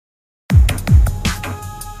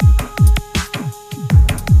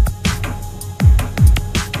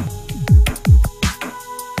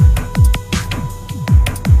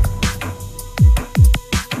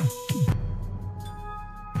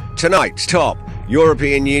Tonight's top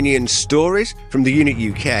European Union stories from ThEUnit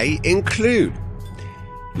UK include: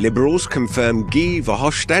 Liberals confirm Guy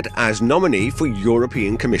Verhofstadt as nominee for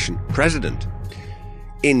European Commission President.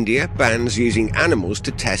 India bans using animals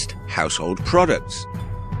to test household products.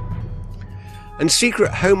 And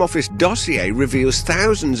secret Home Office dossier reveals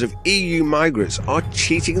thousands of EU migrants are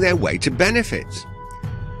cheating their way to benefits.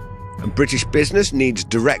 And British business needs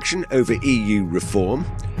direction over EU reform.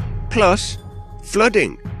 Plus,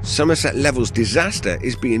 flooding. Somerset Levels disaster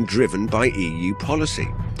is being driven by EU policy.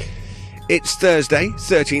 It's Thursday,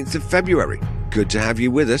 13th of February. Good to have you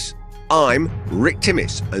with us. I'm Rick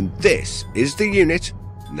Timmis, and this is ThEUnit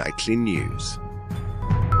Nightly News.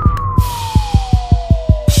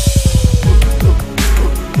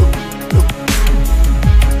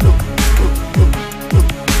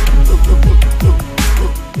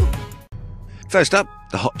 First up,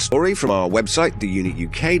 the hot story from our website,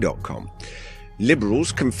 TheUnitUK.com.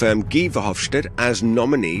 Liberals confirm Guy Verhofstadt as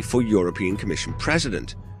nominee for European Commission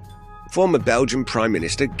President. Former Belgian Prime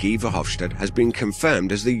Minister Guy Verhofstadt has been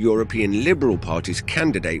confirmed as the European Liberal Party's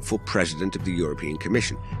candidate for President of the European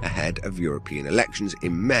Commission ahead of European elections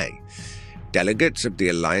in May. Delegates of the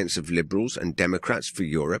Alliance of Liberals and Democrats for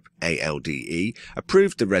Europe, ALDE,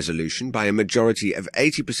 approved the resolution by a majority of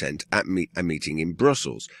 80% at a meeting in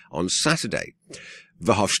Brussels on Saturday.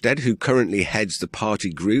 Verhofstadt, who currently heads the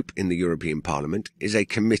party group in the European Parliament, is a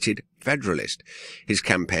committed federalist. His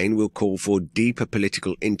campaign will call for deeper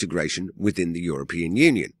political integration within the European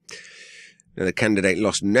Union. Now, the candidate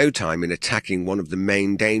lost no time in attacking one of the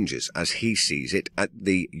main dangers, as he sees it, at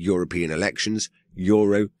the European elections: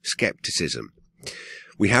 Euroscepticism.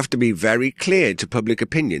 We have to be very clear to public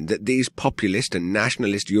opinion that these populist and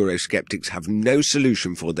nationalist Eurosceptics have no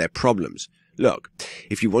solution for their problems. Look,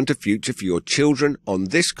 if you want a future for your children on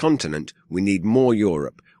this continent, we need more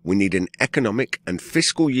Europe. We need an economic and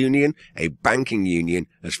fiscal union, a banking union,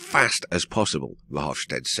 as fast as possible,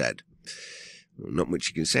 Verhofstadt said. Well, not much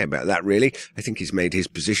you can say about that, really. I think he's made his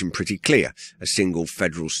position pretty clear. A single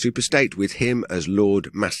federal superstate with him as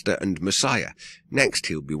Lord, Master and Messiah. Next,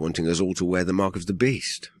 he'll be wanting us all to wear the mark of the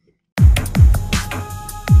beast.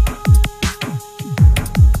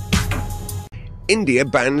 India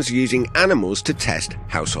bans using animals to test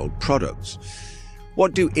household products.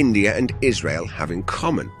 What do India and Israel have in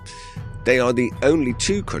common? They are the only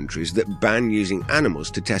two countries that ban using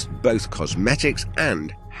animals to test both cosmetics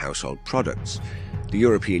and household products. The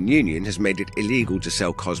European Union has made it illegal to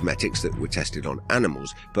sell cosmetics that were tested on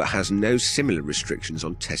animals, but has no similar restrictions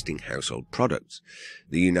on testing household products.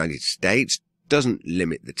 The United States doesn't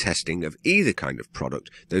limit the testing of either kind of product,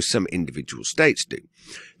 though some individual states do.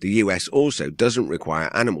 The US also doesn't require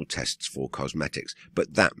animal tests for cosmetics,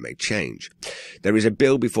 but that may change. There is a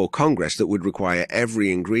bill before Congress that would require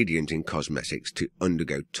every ingredient in cosmetics to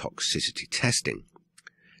undergo toxicity testing.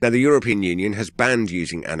 Now, the European Union has banned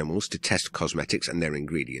using animals to test cosmetics and their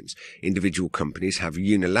ingredients. Individual companies have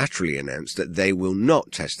unilaterally announced that they will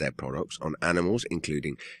not test their products on animals,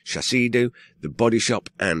 including Shiseido, The Body Shop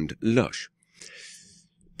and Lush.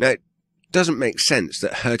 Now, it doesn't make sense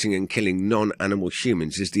that hurting and killing non-animal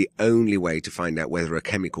humans is the only way to find out whether a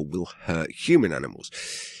chemical will hurt human animals.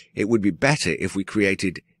 It would be better if we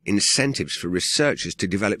created incentives for researchers to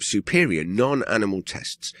develop superior non-animal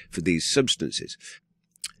tests for these substances.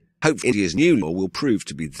 Hopefully, India's new law will prove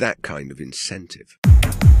to be that kind of incentive.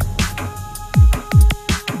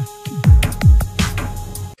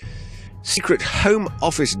 Secret Home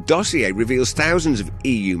Office dossier reveals thousands of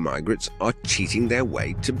EU migrants are cheating their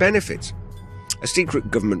way to benefits. A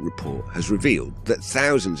secret government report has revealed that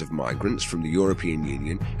thousands of migrants from the European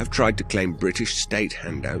Union have tried to claim British state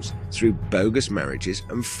handouts through bogus marriages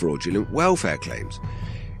and fraudulent welfare claims.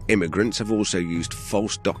 Immigrants have also used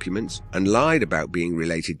false documents and lied about being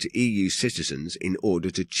related to EU citizens in order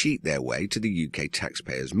to cheat their way to the UK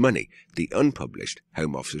taxpayers' money, the unpublished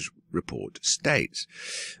Home Office report states.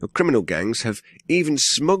 Criminal gangs have even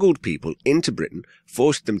smuggled people into Britain,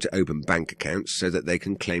 forced them to open bank accounts so that they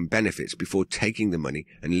can claim benefits before taking the money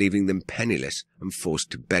and leaving them penniless and forced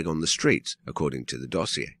to beg on the streets, according to the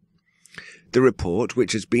dossier. The report,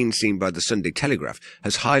 which has been seen by the Sunday Telegraph,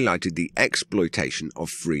 has highlighted the exploitation of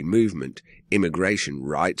free movement, immigration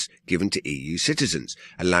rights given to EU citizens,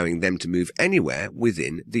 allowing them to move anywhere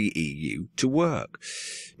within the EU to work.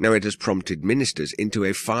 Now, it has prompted ministers into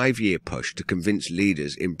a 5-year push to convince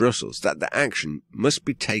leaders in Brussels that the action must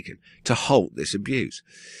be taken to halt this abuse.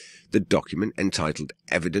 The document, entitled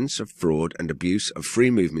Evidence of Fraud and Abuse of Free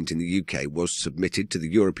Movement in the UK, was submitted to the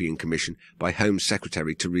European Commission by Home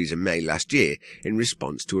Secretary Theresa May last year in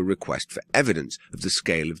response to a request for evidence of the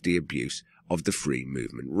scale of the abuse of the free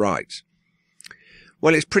movement rights.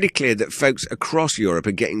 Well, it's pretty clear that folks across Europe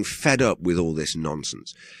are getting fed up with all this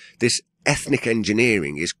nonsense. This ethnic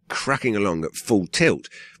engineering is cracking along at full tilt,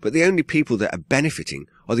 but the only people that are benefiting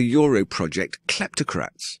are the Euro project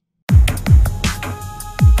kleptocrats.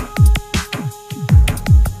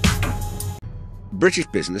 British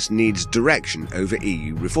business needs direction over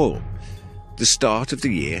EU reform. The start of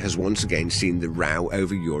the year has once again seen the row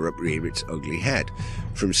over Europe rear its ugly head.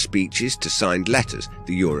 From speeches to signed letters,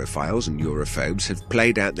 the Europhiles and Europhobes have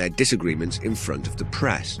played out their disagreements in front of the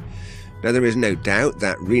press. Now, there is no doubt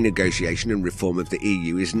that renegotiation and reform of the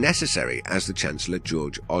EU is necessary, as the Chancellor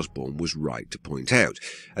George Osborne was right to point out,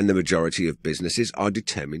 and the majority of businesses are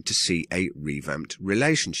determined to see a revamped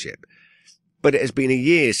relationship. But it has been a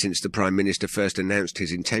year since the Prime Minister first announced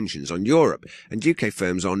his intentions on Europe, and UK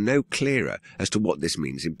firms are no clearer as to what this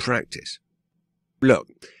means in practice. Look,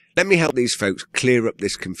 let me help these folks clear up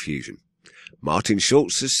this confusion. Martin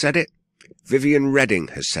Schulz has said it. Viviane Reding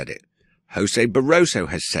has said it. Jose Barroso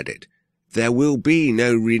has said it. There will be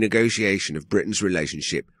no renegotiation of Britain's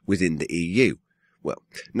relationship within the EU. Well,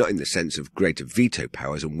 not in the sense of greater veto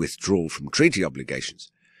powers and withdrawal from treaty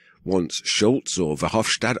obligations. Once Schulz or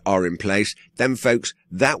Verhofstadt are in place, then folks,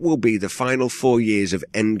 that will be the final 4 years of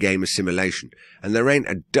endgame assimilation, and there ain't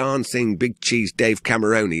a darn thing Big Cheese Dave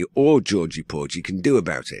Cameroni or Georgie Porgy can do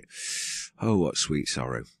about it. Oh, what sweet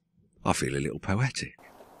sorrow. I feel a little poetic.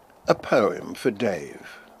 A poem for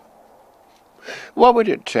Dave. What would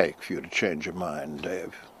it take for you to change your mind,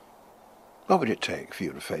 Dave? What would it take for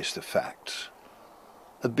you to face the facts?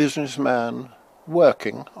 A businessman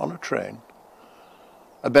working on a train.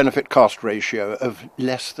 A benefit-cost ratio of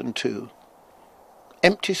less than 2.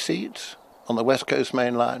 Empty seats on the West Coast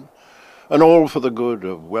Main Line, and all for the good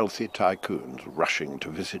of wealthy tycoons rushing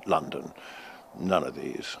to visit London. None of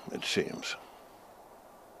these, it seems.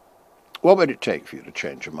 What would it take for you to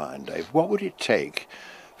change your mind, Dave? What would it take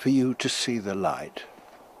for you to see the light?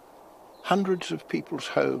 Hundreds of people's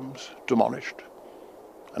homes demolished,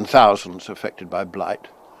 and thousands affected by blight.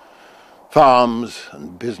 Farms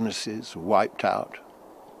and businesses wiped out.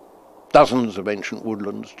 Dozens of ancient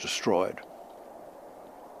woodlands destroyed.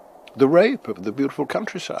 The rape of the beautiful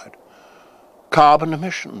countryside. Carbon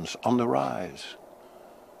emissions on the rise.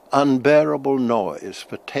 Unbearable noise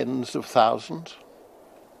for tens of thousands.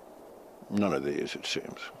 None of these, it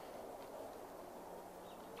seems.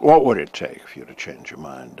 What would it take for you to change your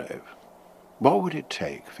mind, Dave? What would it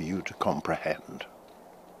take for you to comprehend?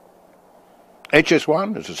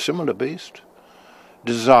 HS1 is a similar beast,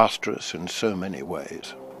 disastrous in so many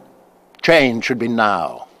ways. Change should be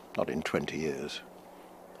now, not in 20 years.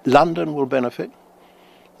 London will benefit,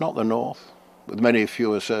 not the North, with many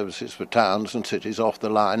fewer services for towns and cities off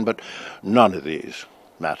the line, but none of these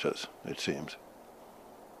matters, it seems.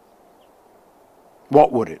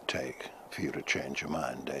 What would it take for you to change your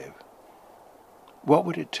mind, Dave? What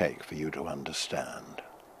would it take for you to understand?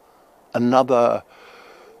 Another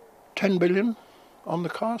 10 billion on the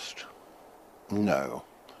cost? No.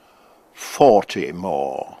 40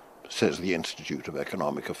 more, says the Institute of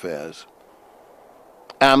Economic Affairs.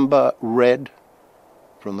 Amber red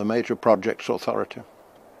from the Major Projects Authority.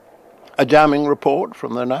 A damning report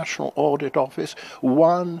from the National Audit Office.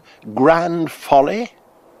 One grand folly,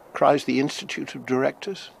 cries the Institute of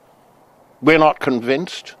Directors. We're not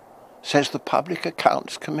convinced, says the Public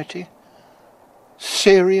Accounts Committee.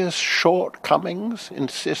 Serious shortcomings,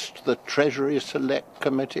 insists the Treasury Select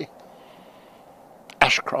Committee.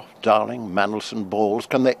 Ashcroft, Darling, Mandelson, Balls,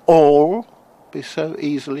 can they all be so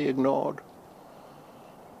easily ignored?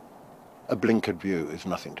 A blinkered view is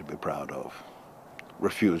nothing to be proud of,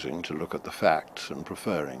 refusing to look at the facts and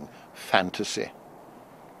preferring fantasy.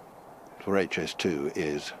 For HS2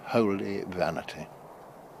 is wholly vanity.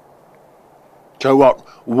 So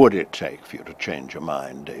what would it take for you to change your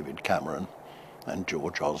mind, David Cameron and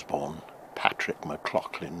George Osborne, Patrick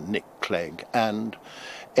McLaughlin, Nick Clegg and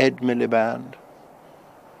Ed Miliband?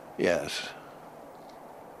 Yes.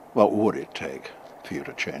 What would it take for you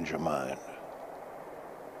to change your mind?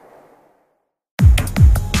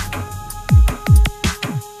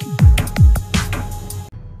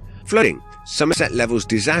 Flooding. Somerset Levels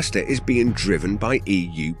disaster is being driven by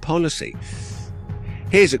EU policy.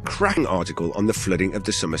 Here's a cracking article on the flooding of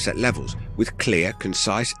the Somerset Levels, with clear,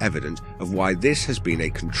 concise evidence of why this has been a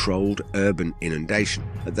controlled urban inundation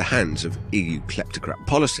at the hands of EU kleptocrat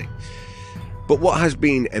policy. But what has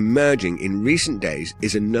been emerging in recent days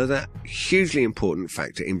is another hugely important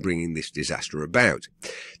factor in bringing this disaster about: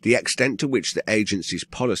 the extent to which the agency's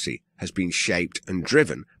policy has been shaped and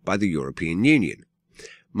driven by the European Union.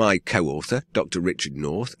 My co-author, Dr. Richard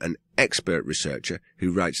North, an expert researcher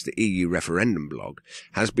who writes the EU referendum blog,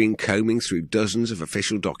 has been combing through dozens of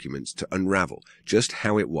official documents to unravel just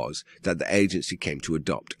how it was that the agency came to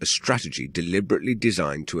adopt a strategy deliberately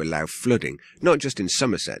designed to allow flooding, not just in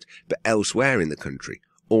Somerset, but elsewhere in the country,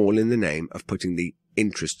 all in the name of putting the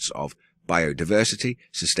interests of biodiversity,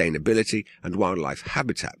 sustainability and wildlife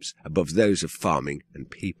habitats above those of farming and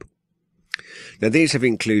people. Now, these have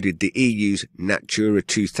included the EU's Natura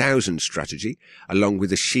 2000 strategy, along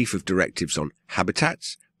with a sheaf of directives on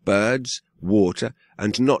habitats, birds, water,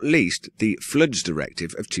 and not least the Floods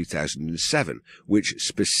Directive of 2007, which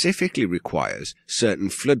specifically requires certain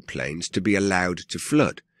floodplains to be allowed to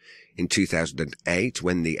flood. In 2008,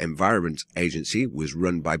 when the Environment Agency was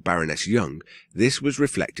run by Baroness Young, this was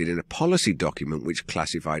reflected in a policy document which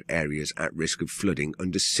classified areas at risk of flooding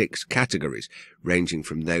under 6 categories, ranging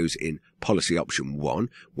from those in Policy Option 1,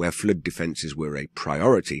 where flood defences were a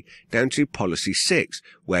priority, down to Policy 6,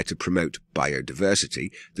 where to promote biodiversity,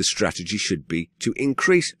 the strategy should be to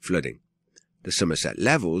increase flooding. The Somerset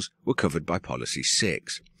levels were covered by Policy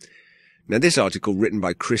 6. Now, this article, written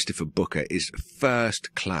by Christopher Booker, is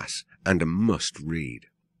first class and a must read.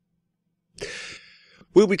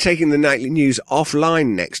 We'll be taking the nightly news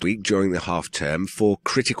offline next week during the half-term for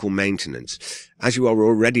critical maintenance. As you are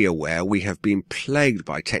already aware, we have been plagued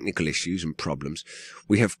by technical issues and problems.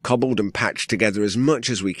 We have cobbled and patched together as much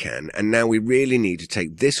as we can, and now we really need to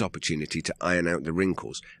take this opportunity to iron out the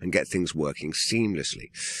wrinkles and get things working seamlessly.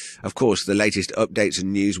 Of course, the latest updates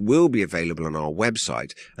and news will be available on our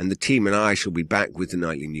website, and the team and I shall be back with the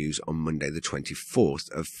nightly news on Monday the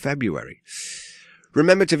 24th of February.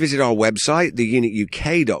 Remember to visit our website,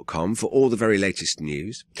 ThEUnitUK.com, for all the very latest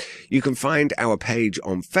news. You can find our page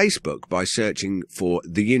on Facebook by searching for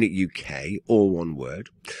ThEUnit UK, all one word,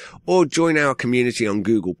 or join our community on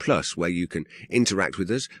Google+, where you can interact with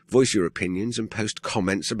us, voice your opinions and post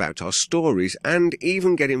comments about our stories, and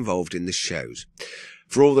even get involved in the shows.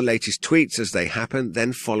 For all the latest tweets as they happen,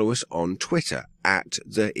 then follow us on Twitter,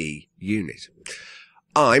 @TheEUnit.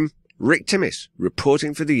 I'm Rick Timmis,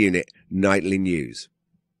 reporting for the Unit Nightly News.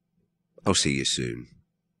 I'll see you soon.